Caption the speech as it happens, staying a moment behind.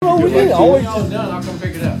we get can like always All done, I'll come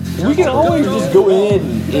pick it up. we can always just go ahead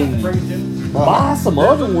and Bring it to buy some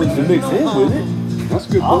other ones to mix in with it. That's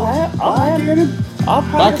a good I'll point. I'll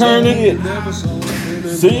Bye, Kernan. get.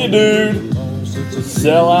 See you, dude.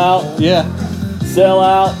 Sell out. Yeah. Sell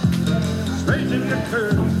out.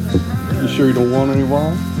 You sure you don't want any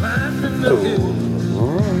wine?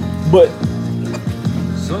 All right. But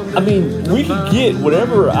I mean, we can get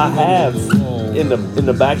whatever I have in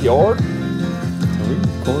the backyard.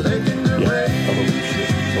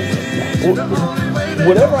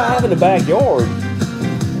 Whatever I have in the backyard,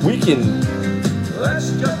 we can.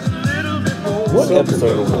 What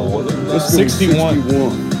episode are we on? This is 61.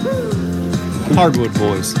 61. Hardwood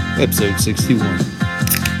Boys, episode 61.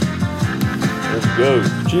 Let's go.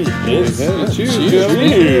 Cheers, kids. Hey, cheers, Cheers. gentlemen.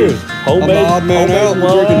 Cheers. I'm the odd man out.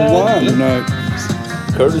 We're drinking wine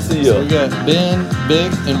tonight. Courtesy So we of. got Ben,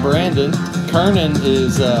 Big, and Brandon. Kernan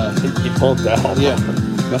is, He pumped out. yeah.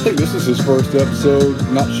 I think this is his first episode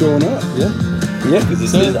not showing up. Yeah. Yeah, because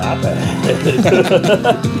it's his iPad.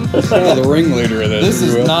 He's kind of the ringleader of this. This if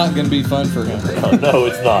you is will. not going to be fun for him. No,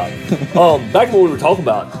 it's not. Back to what we were talking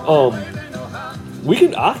about.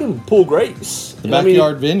 I can pull grapes. The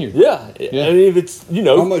backyard vineyard. Yeah. Yeah. I mean, if it's,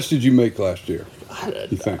 How much did you make last year?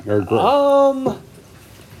 You think? Or great?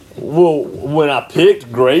 Well, when I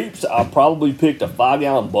picked grapes, I probably picked a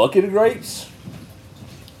 5-gallon bucket of grapes.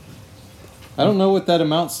 I don't know what that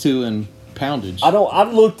amounts to in poundage.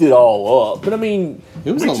 I've looked it all up, but I mean,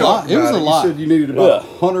 It was We a talked lot. It was about a lot. You said you needed about Yeah.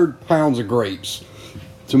 100 pounds of grapes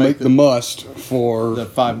to make the must for The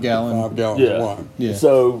 5-gallon. 5 gallons yeah. of wine. Yeah.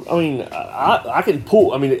 So, I mean, I can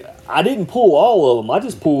pull, I mean, I didn't pull all of them. I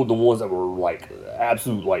just pulled the ones that were like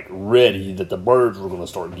absolute, like ready that the birds were going to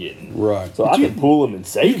start getting. Right. So I can pull them and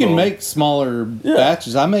save You can them. make smaller Yeah.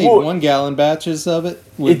 batches. I made Well, 1-gallon batches of it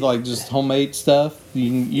with like just homemade stuff.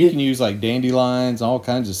 You can use like dandelions, all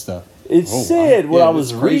kinds of stuff. It said when Yeah, I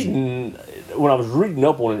was it's crazy. reading, when I was reading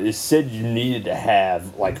up on it, it said you needed to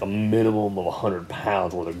have like a minimum of 100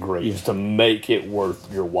 pounds worth of grapes to make it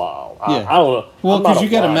worth your while. Yeah. I don't know. Well, I'm not because a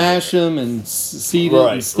you got to wine mash them and seed it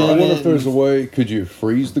Right, and stem I wonder it. if there's a way. Could you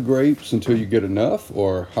freeze the grapes until you get enough,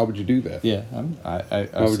 or how would you do that? Yeah, I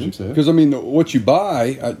How would you? assume so. Because I mean, what you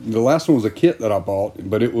buy. The last one was a kit that I bought,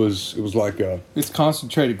 but it was like a It's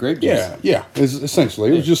concentrated grape juice. yeah. It's essentially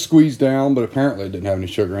it was just squeezed down, but apparently it didn't have any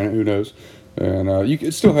sugar in it. Who knows? And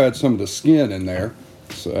it still had some of the skin in there.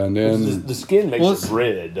 So, and then The skin makes Well, it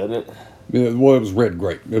red, doesn't it? it was red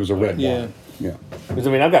grape. It was a red Yeah. wine. Yeah. Because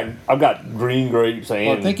I mean, I've got green grapes and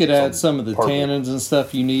Well, I think it adds some of the purple. tannins and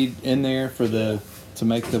stuff you need in there to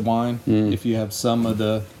make the wine. If you have some of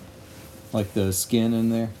the skin in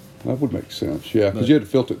there. That would make sense. Yeah, because But- you had to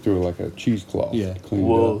filter it through like a cheesecloth. Yeah. to clean it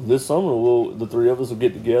Well, up. this summer the three of us will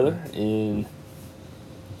get together and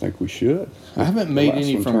I think we should. I haven't The made last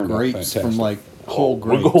any one from turned out grapes from fantastic. like whole we're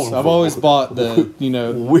grapes. going I've for- always bought the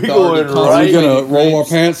We're the going already right- Are we gonna concentrated roll our grapes,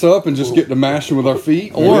 pants up and just get to mashing with our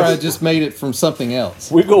feet? or I just made it from something else.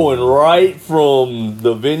 we're going right from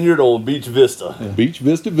the vineyard on Beach Vista. Beach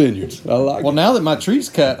Vista Vineyards. I like Well, it. now that my tree's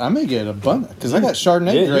cut, I may get abundant because I got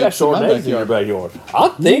Chardonnay Yeah, you got grapes in my Chardonnays in your backyard.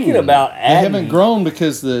 backyard. I'm thinking about They adding haven't grown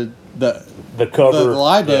because the cover. the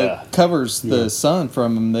live oak yeah. covers the sun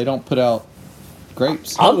from them. They don't put out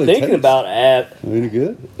grapes. I'm they thinking taste? about Any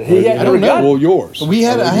good? I don't know. Well, yours. We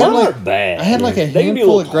had I had They're like not bad. I had like a They can be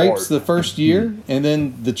handful a of little grapes hard. the first year, and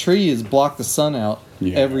then the tree has blocked the sun out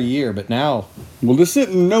Yeah. every year. But now, Well, this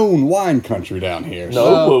isn't known wine country down here. No,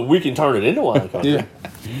 Uh, but we can turn it into wine country. yeah,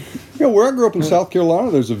 Yeah, where I grew up in South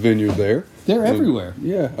Carolina, there's a vineyard there. they're everywhere.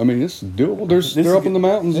 Yeah, I mean it's doable. This They're is up in the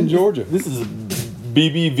mountains in Georgia. This is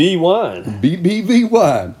BBV wine. BBV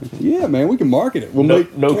wine. Yeah, man, we can market it. We'll No-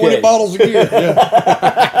 make no 20 kidding. bottles a year.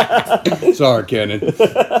 Yeah. Sorry, Kenan.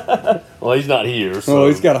 Well, he's not here, so Oh,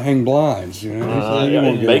 he's got to hang blinds. You know, So you yeah, won't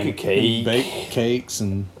and get make on. a cake. Bake cakes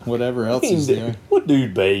and whatever else I mean, is there. what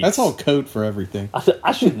dude bakes? That's all code for everything.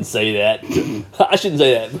 I shouldn't say that. I shouldn't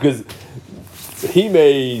say that because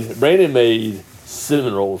Brandon made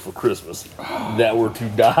cinnamon rolls for Christmas that were to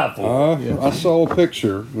die for. I saw a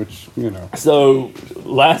picture, which So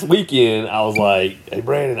last weekend I was like, "Hey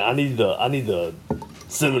Brandon, I need the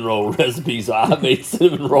cinnamon roll recipe." So I made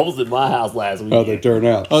cinnamon rolls in my house last how weekend. they turn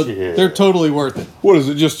out. Oh, Yeah. they're totally worth it. What is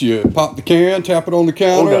it? Just you pop the can, tap it on the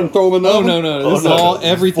counter, Oh, no. and throw them in the Oh oven? no, this is no, all no.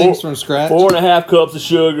 everything's Four- from scratch. 4.5 cups of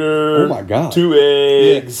sugar. Oh, my God. 2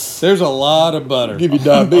 Yeah. eggs. There's a lot of butter. Give you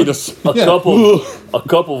diabetes. A Yeah. cup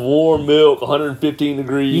of warm milk, 115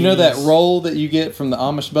 degrees. You know that roll that you get from the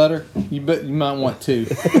Amish butter? You might want two.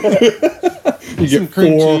 You Some get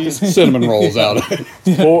cream 4 cheese. cinnamon rolls out of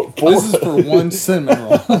it. Four, This is for one cinnamon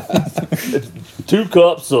roll. 2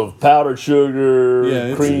 cups of powdered sugar, Yeah,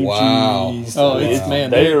 it's- cream Wow. cheese. Oh, I mean, it's man.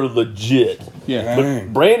 they are legit. Yeah.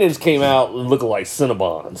 Dang. Brandon's came out looking like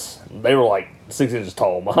Cinnabons. They were like 6 inches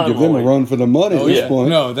tall. Mine Give were them a like- run for the money at Oh this yeah. point.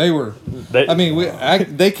 No, they were. They- I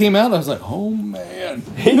mean, they came out. I was like, oh man,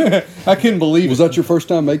 I couldn't believe Was it. that your first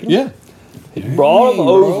time making them? Yeah. brought them Dang,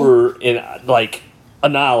 bro. over and like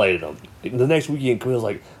annihilated them. The next weekend, Camille's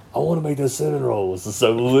like, I want to make those cinnamon rolls.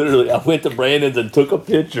 So literally, I went to Brandon's and took a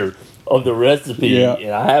picture of the recipe, Yeah.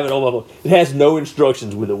 and I have it on my phone. It has no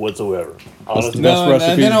instructions with it whatsoever. Honestly, Best No, and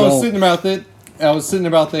recipes then I was don't. sitting about it. I was sitting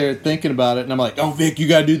about there thinking about it, and I'm like, "Oh, Vic, you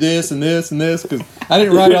gotta do this and this and this," because I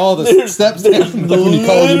didn't write all the There's- steps there's down. Like when you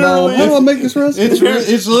call your mom, how do I make this recipe?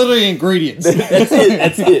 It's literally ingredients. That's it.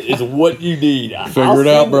 That's it. It's what you need. Figure it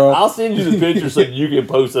out, bro. I'll send you the picture so you can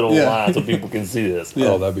post it online Yeah. so people can see this.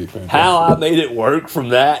 Oh, that'd be fantastic. How I made it work from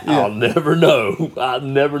that, Yeah. I'll never know. I'll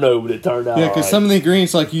never know, but it turned out. Yeah, because all some right. of the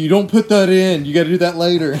ingredients, like you don't put that in, you got to do that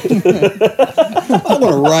later. I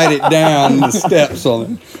want to write it down, the steps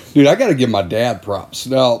on it. Dude, I got to give my dad props.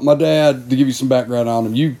 Now, my dad, to give you some background on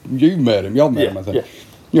him, you met him. Y'all met him, I think. Yeah.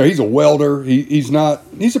 You know, he's a welder. He's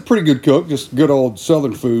a pretty good cook, just good old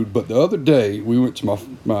Southern food. But the other day, we went to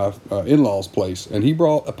my in-laws' place, and he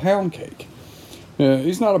brought a pound cake.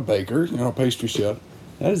 He's not a baker, a pastry chef.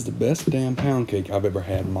 That is the best damn pound cake I've ever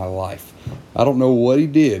had in my life. I don't know what he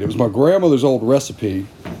did. It was my grandmother's old recipe,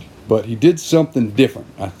 but he did something different.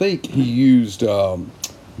 I think he used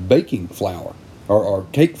baking flour or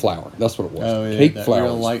cake flour. That's what it was. Oh yeah, Cake that flour.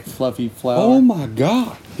 real light fluffy flour. Oh my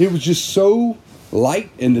God! It was just so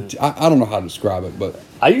light, and I don't know how to describe it, but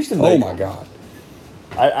I used to make. oh my God!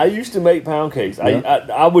 I used to make pound cakes. Yeah.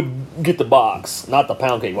 I would get the box, not the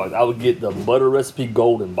pound cake box. I would get the butter recipe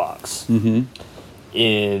golden box, and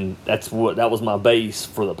that was my base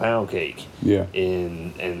for the pound cake. Yeah.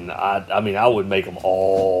 And I mean I would make them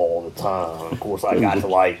all the time. Of course, I got to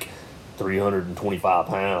like 325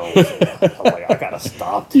 pounds. And I was like, I gotta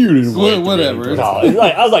stop. You didn't Well, wait. whatever. No,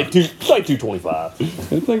 I was like 225.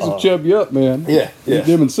 That things will chub you up, man. Yeah, yeah. Eat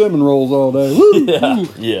them and cinnamon rolls all day. Woo! Yeah,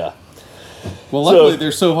 yeah. Well, luckily So-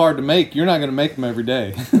 they're so hard to make. You're not going to make them every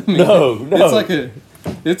day. I mean, No.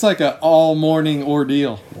 It's like a all morning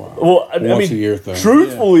ordeal. Well, I Once mean, a year thing.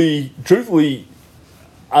 Truthfully,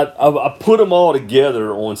 I put them all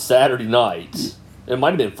together on Saturday nights. It might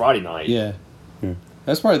have been Friday night. Yeah. Yeah.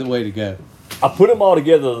 That's probably the way to go. I put them all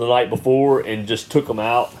together the night before and just took them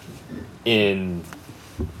out and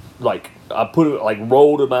I put it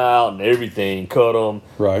rolled them out and everything, cut them,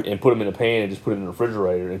 Right. and put them in a pan and just put it in the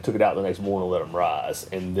refrigerator and took it out the next morning and let them rise,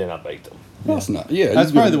 and then I baked them. That's not. Yeah. That's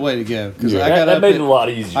you probably get- the way to go. Because Yeah. I got That up made at, it a lot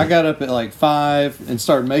easier. I got up at like 5 and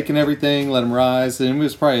started making everything, let them rise, and it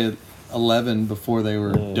was probably at 11 before they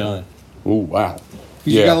were done. Oh wow. 'Cause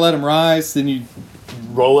you got to let them rise, then you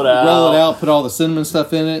roll it out, roll it out, put all the cinnamon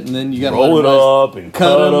stuff in it, and then you got to roll let it it rise, up, and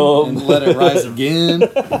cut cut them, them, and let it rise again,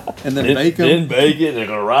 and then bake them. Then bake it, and they're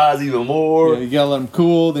gonna rise even more. You got to let them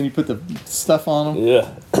cool, then you put the stuff on them. Yeah,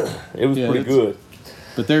 it was Yeah, pretty it's- good.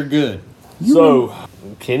 But they're good. So,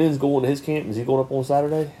 Kennan's going to his camp. Is he going up on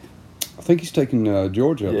Saturday? I think he's taking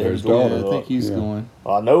Georgia up Yeah, there. he's His going daughter. Yeah, I think he's Yeah. going.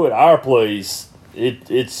 I know at our place,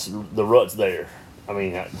 it's the rut's there. I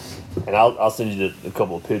mean, and I'll send you a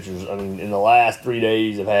couple of pictures. I mean, in the last 3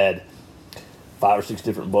 days, I've had 5 or 6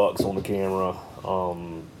 different bucks on the camera.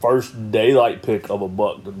 First daylight pick of a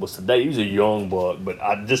buck was today. He was a young buck, but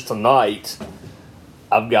just tonight,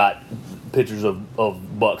 I've got pictures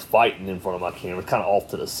of bucks fighting in front of my camera, kind of off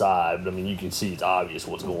to the side. But I mean, you can see it's obvious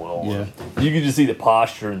what's going on. Yeah. You can just see the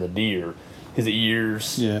posture in the deer, his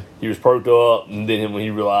ears. Yeah. He was perked up, and then when he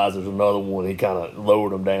realized there's another one, he kind of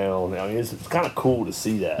lowered him down. I mean, it's kind of cool to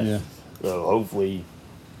see that. Yeah. So hopefully,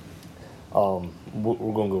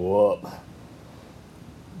 we're gonna go up.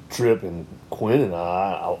 Trip and Quinn and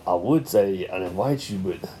I would say I'd invite you,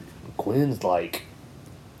 but Quinn's like,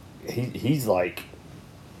 he's like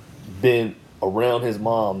been around his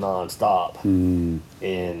mom nonstop,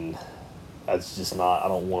 and that's just not. I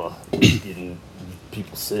don't want to getting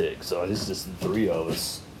people sick, so it's just the 3 of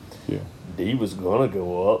us. Yeah. D was gonna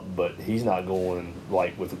go up, but he's not going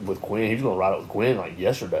like with Quinn. He was gonna ride up with Quinn like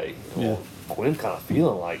yesterday. Yeah. Quinn's kind of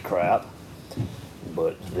feeling like crap,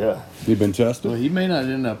 but yeah. You been Well, tested? he may not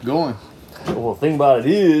end up going. Well, the thing about it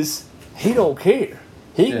is, he don't care.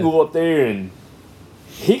 He can Yeah. go up there and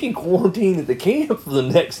he can quarantine at the camp for the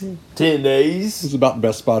next 10 days. This is about the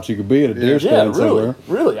best spot you could be at a deer Yeah, stand really, somewhere.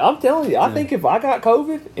 really. I'm telling you, I think if I got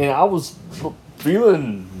COVID and I was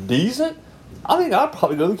feeling decent, I think I'd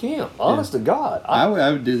probably go to the camp. Honest to God, I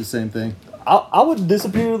would do the same thing. I would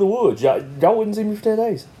disappear to the woods. Y'all wouldn't see me for 10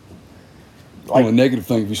 days. Only negative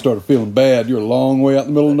thing, if you started feeling bad, you're a long way out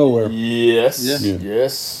in the middle of nowhere. Yes, Yeah.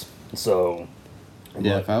 yes. So,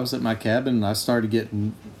 Yeah, if I was at my cabin and I started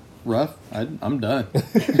getting rough, I'm done.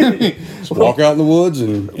 Just walk out in the woods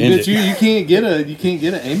and end But it. you can't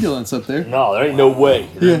get an ambulance up there. no, there ain't no way.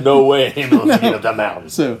 There's no way an ambulance can get up that mountain.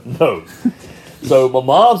 So No. So my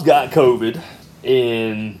mom's got COVID,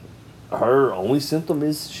 and her only symptom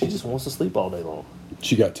is she just wants to sleep all day long.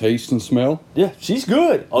 She got taste and smell. Yeah, she's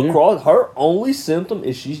good. Across her only symptom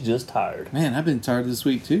is she's just tired. man, I've been tired this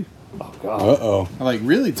week too. Oh God, Uh-oh. I'm like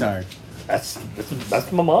really tired.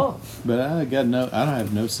 that's my mom. But I don't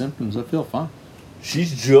have no symptoms. I feel fine.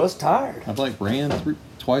 She's just tired. I've like ran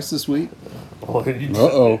twice this week.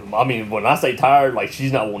 Uh-oh. I mean, when I say tired, like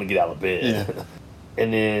she's not wanting to get out of bed. Yeah.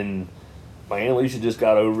 And then my Aunt Alicia just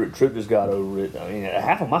got over it. Trip just got over it. I mean,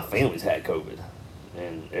 half of my family's had COVID,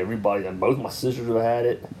 and everybody, and both my sisters have had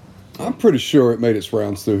it. I'm pretty sure it made its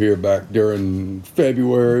rounds through here back during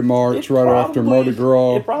February, March, It right after probably- Mardi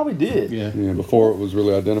Gras. It probably did. Yeah. Yeah, before it was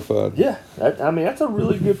really identified. Yeah, I mean that's a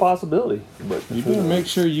really good possibility. But You better make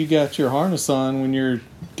sure you got your harness on when you're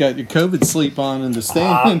got your COVID sleep on in the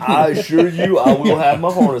stand. I assure you, I will have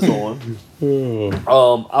my harness on.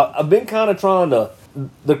 I've been kind of trying to.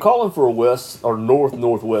 They're calling for a west or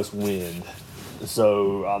northwest wind,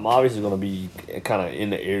 so I'm obviously going to be kind of in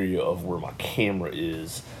the area of where my camera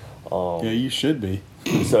is. Yeah, you should be.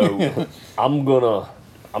 So I'm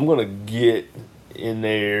gonna get in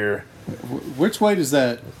there. Which way does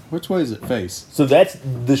it face? So that's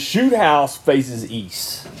the shoot house faces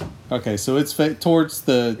east. Okay, so it's towards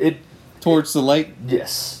the It lake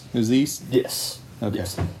yes. is east. Yes. Okay.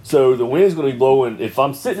 Yes. So the wind's going to be blowing. If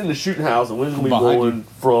I'm sitting in the shooting house, the wind's going to be Behind blowing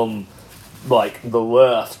from like the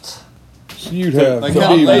left. So you'd have like So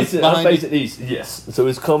how I'm left facing behind east. Yes. So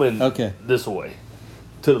it's coming Okay. this way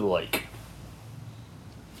to the lake.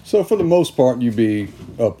 So for the most part, you'd be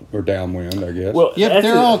up or downwind, I guess. Well, Yeah, but that's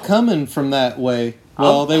they're it. all coming from that way.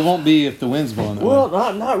 Well, they won't be if the wind's blowing that Well,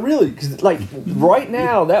 way. not really, because like right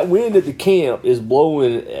now, that wind at the camp is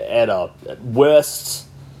blowing at a west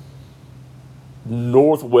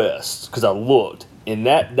northwest. Because I looked, and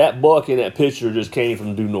that buck in that picture just came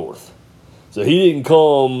from due north, so he didn't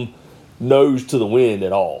come nose to the wind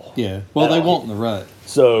at all. Yeah. Well, At they all. won't in the rut.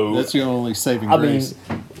 So That's your only saving I mean, grace.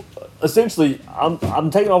 essentially, I'm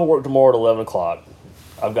taking off of work tomorrow at 11 o'clock.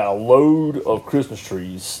 I've got a load of Christmas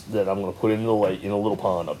trees that I'm going to put in the lake in a little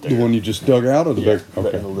pond up there. The one you just dug out or the Yeah, big? in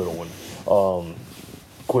Okay. the little one.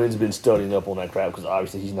 Quinn's been studying up on that crap because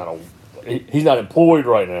obviously he's not employed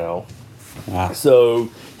right now. Ah. So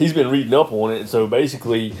he's been reading up on it. And so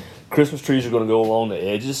basically, Christmas trees are going to go along the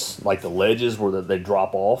edges, like the ledges where they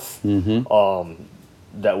drop off. Mm-hmm.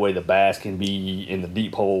 That way the bass can be in the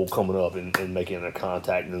deep hole coming up and making a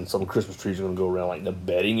contact. And then some Christmas trees are going to go around like the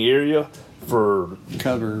bedding area for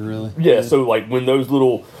Cover, really. yeah. So like when those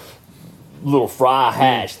little fry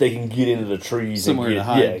hatch, they can get into the trees Somewhere and to get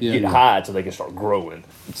hide, get yeah. hide so they can start growing.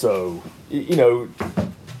 So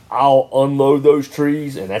I'll unload those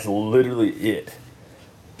trees and that's literally it.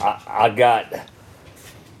 I got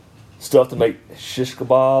stuff to make shish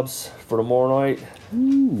kebabs for tomorrow night.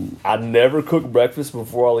 I never cook breakfast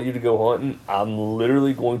before I leave to go hunting. I'm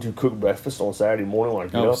literally going to cook breakfast on Saturday morning when I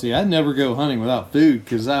get Oh, up. see, I never go hunting without food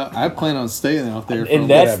because I plan on staying out there. For And a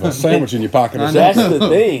that's Have a sandwich in your pocket. Or I That's something. the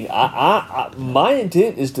thing. I my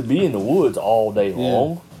intent is to be in the woods all day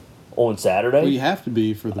long on Saturday. well, you have to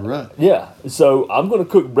be for the rut. Yeah. So I'm going to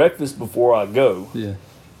cook breakfast before I go Yeah.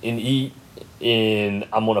 and eat, and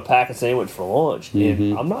I'm going to pack a sandwich for lunch.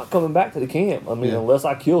 And I'm not coming back to the camp. I mean, Yeah. unless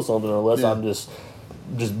I kill something, unless Yeah. I'm just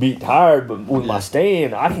beat tired. But with my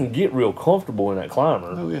stand, I can get real comfortable in that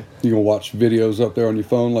climber. Oh yeah. You gonna watch videos up there on your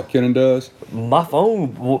phone like Kenan does? My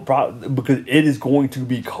phone will probably, because it is going to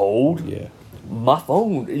be cold. Yeah. My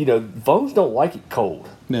phone, phones don't like it cold.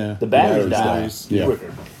 No. The batteries Batteries die die. Yeah.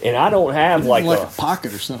 quicker. And I don't have like like a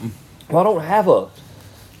pocket or something. I don't have a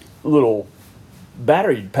little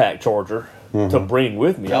battery pack charger to bring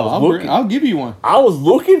with me. I'll give you one. I was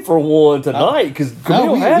looking for one tonight because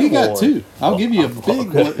Camille had we one. got two. I'll give you a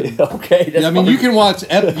big one. Okay, that's I mean, you can watch. You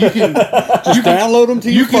can Download them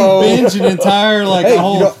to you your can phone. binge an entire Hey, a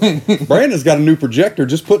whole thing. Brandon's got a new projector.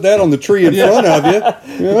 Just put that on the tree in front of you.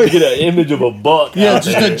 You know, get an image of a buck. Yeah, out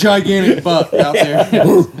just there. a gigantic buck out there.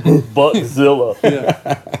 Buckzilla.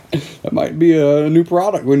 that might be a new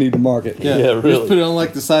product we need to market. Yeah, Just really. put it on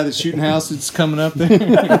like the side of the shooting house that's coming up there.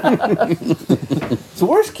 So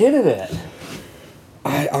where's Kenan at?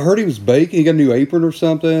 I heard he was baking. He got a new apron or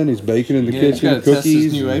something. He's baking in the Yeah, he's kitchen. got to test his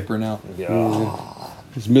Cookies. new apron out. Yeah.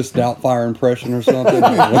 His missed Doubtfire impression or something.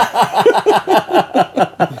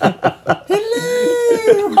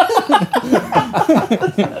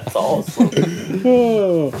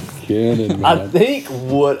 And I think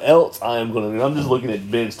what else I am going to do, I'm just looking at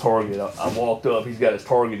Ben's target. I walked up, he's got his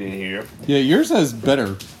target in here. Yeah, yours has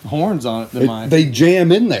better horns on it than mine. they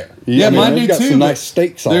jam in there. Yeah, mine they've do got too. some but nice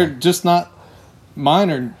steaks on They're them. just not.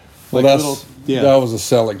 Mine are Well, like little. Yeah. that was a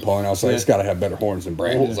selling point. I was like, Yeah. it's got to have better horns than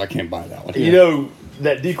Brandon's. I can't buy that one. You know,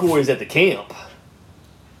 that decoy is at the camp.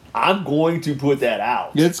 I'm going to put that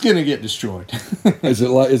out. It's gonna get destroyed. Is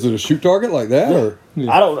it a shoot target like that or?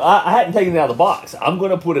 I hadn't taken it out of the box. I'm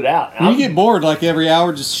going to put it out. When you get bored, like every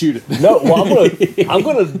hour, just shoot it. No, well, I'm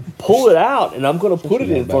gonna pull it out and I'm gonna put it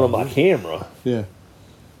in front of my camera Yeah.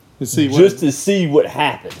 To see what. just to see what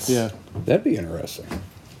happens. Yeah. That'd be interesting.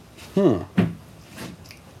 I'm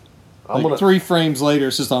Like gonna 3 frames later,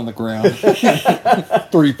 it's just on the ground.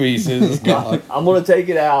 3 pieces. God. I'm gonna take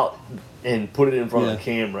it out and put it in front of Yeah. the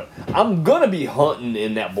camera. I'm gonna be hunting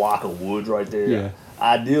in that block of woods right there. Yeah.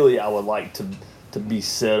 Ideally, I would like to be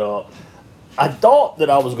set up. I thought that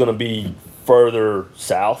I was gonna be further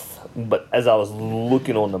south, but as I was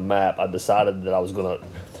looking on the map, I decided that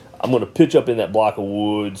I'm gonna pitch up in that block of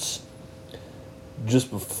woods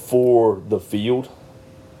just before the field,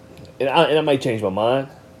 and I may change my mind.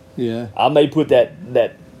 Yeah. I may put that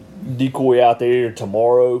decoy out there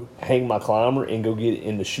tomorrow, hang my climber, and go get it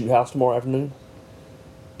in the shoot house tomorrow afternoon,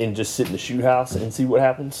 and just sit in the shoot house and see what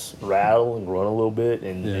happens. Rattle and run a little bit,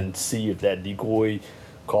 and see if that decoy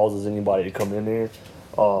causes anybody to come in there.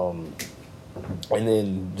 And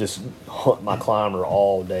then just hunt my climber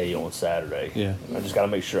all day on Saturday. Yeah. I just got to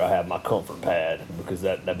make sure I have my comfort pad because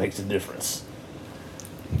that makes a difference.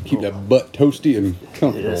 Keep that butt toasty and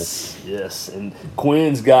comfortable. Yes. And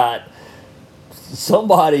Quinn's got.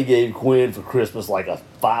 Somebody gave Quinn for Christmas like a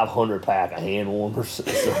 500 pack of hand warmers.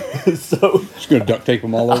 So Just gonna duct tape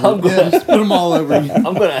them all over. I'm gonna, Just put them all over you. I'm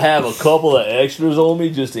gonna have a couple of extras on me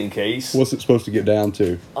just in case. What's it supposed to get down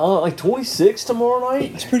to? Like 26 tomorrow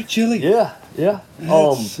night. It's pretty chilly. Yeah.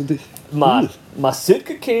 My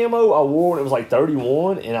Sitka camo I wore when it was like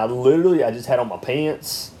 31, and I just had on my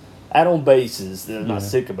pants. I had on bases, they're not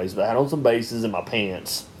Sitka bases, but I had on some bases in my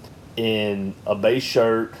pants, and a base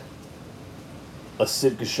shirt, a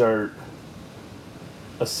Sitka shirt,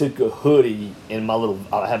 a Sitka hoodie, and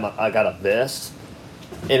I got a vest.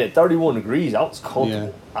 And at 31 degrees, I was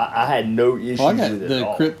comfortable. I had no issues Well, I got with it the at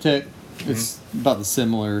all. Cryptek. It's about the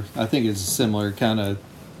similar. I think it's a similar kind of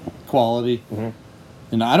quality.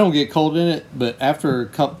 And I don't get cold in it, but after a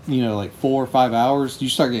couple, like 4 or 5 hours, you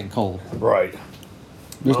start getting cold. Right.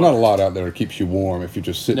 There's not a lot out there that keeps you warm if you're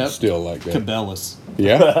just sitting Nope. still like that. Cabela's.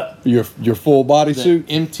 Yeah, your full body The suit.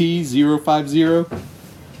 MT-050.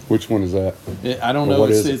 Which one is that? I don't Well, know.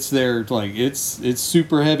 what is It's their it's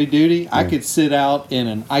super heavy duty. I could sit out in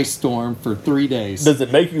an ice storm for 3 days. Does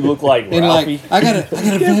it make you look like And Ralphie? I gotta Put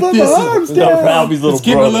vet my this. arms No, down. Ralphie's little It's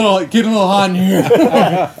getting brother. getting a little hot in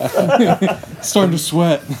here. Starting to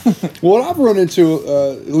sweat. Well, I've run into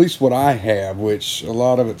at least what I have, which a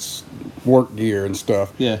lot of it's work gear and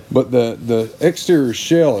stuff. Yeah. But the exterior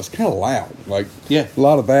shell is kind of loud. Like Yeah. a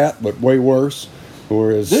lot of that, but way worse.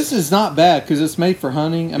 Whereas This is not bad because it's made for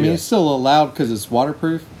hunting. I mean, Yeah. it's still a little loud because it's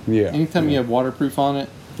waterproof. Yeah, Anytime yeah. you have waterproof on it.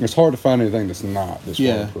 it's hard to find anything that's not this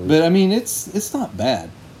Yeah. waterproof. But I mean, it's not bad.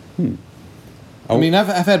 I mean, I've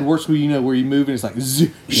had worse where where you move and it's like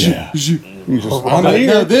zoo, Yeah. zoo. You just, Oh, I'm But here.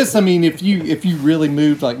 no, this, I mean, if you really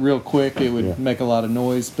moved like real quick, it would Yeah. make a lot of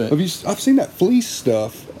noise. But I've seen that fleece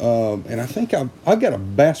stuff, and I think I've got a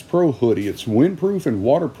Bass Pro hoodie. It's windproof and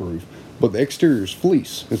waterproof, but the exterior's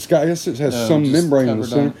fleece. I guess it has Oh, some just membrane in the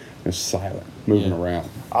covered on center. It's silent, moving Yeah. around.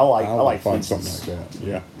 I like wanna find fleeces. something like that.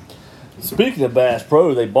 Yeah. Speaking of Bass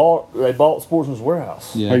Pro, they bought Sportsman's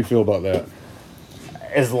Warehouse. yeah, How you feel about that?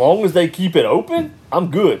 As long as they keep it open,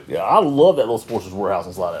 I'm good. Yeah, I love that little Sportsman's Warehouse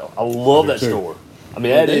in Slidell. I love that too. store. I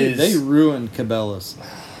mean, that they is. ruined Cabela's.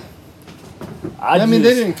 I I mean, they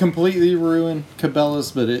just- didn't completely ruin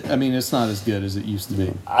Cabela's, but it's not as good as it used to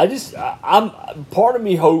be. I'm part of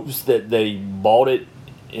me hopes that they bought it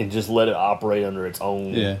and just let it operate under its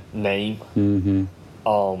own Yeah. name. Mm-hmm.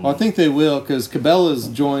 Well, I think they will because Cabela's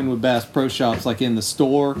joined with Bass Pro Shops like in the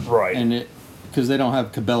store, Right. And because they don't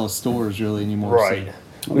have Cabela stores really anymore, Right.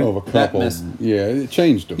 So. I know of a That couple. messed- Yeah, it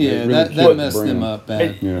changed them. It Yeah, really that killed the messed them brand. up bad.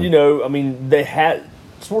 And, Yeah. You know, I mean, they had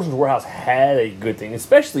Sportsman's Warehouse had a good thing,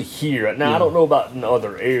 especially here. Now, I don't know about in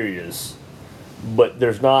other areas, but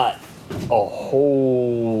there's not a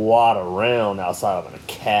whole lot around outside of an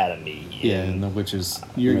academy. Yeah, which is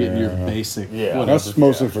you're getting your Yeah. basic. Yeah. whatever. That's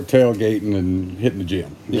mostly for tailgating and hitting the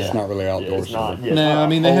gym. Yeah. It's not really Yeah, outdoor it's not. stuff. Yeah, it's No, not I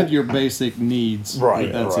mean a they whole- have your basic needs.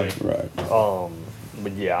 Right, That's right. it. Right.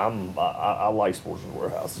 But yeah, I like Sportsman's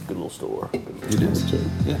Warehouse. It's a good little store. It is too.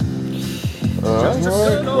 Yeah. All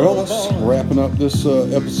right. Well, that's wrapping up this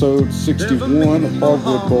episode 61 of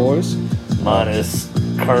Hardwood Boys. Minus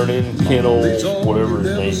Kernan, Kennel, whatever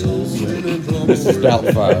his name is. This is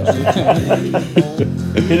Doubtfire.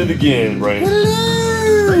 Hit it again, Brandon.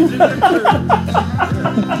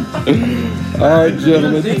 All right,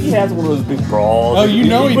 gentlemen. I think he has one of those big bras. Oh, you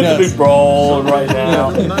know he put does. the big bra on right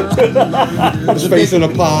now. His face in a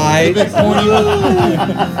pie. Big pointy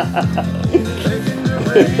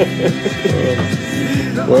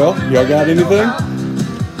Well, y'all got anything?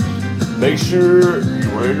 Make sure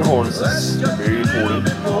you're wearing your harnesses. Very important.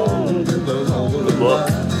 Good luck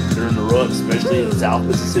during the rut, especially in South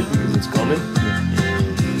Mississippi because it's coming.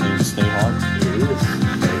 Stay hard. It is.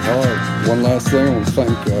 All right. One last thing. I want to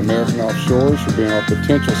thank American Offshores for being our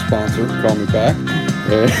potential sponsor. Call me back.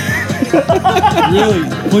 Really?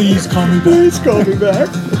 Please call me back. Please call me back.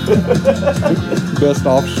 Best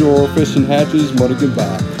offshore fishing hatches, Muddigan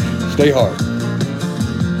Bay. Stay hard.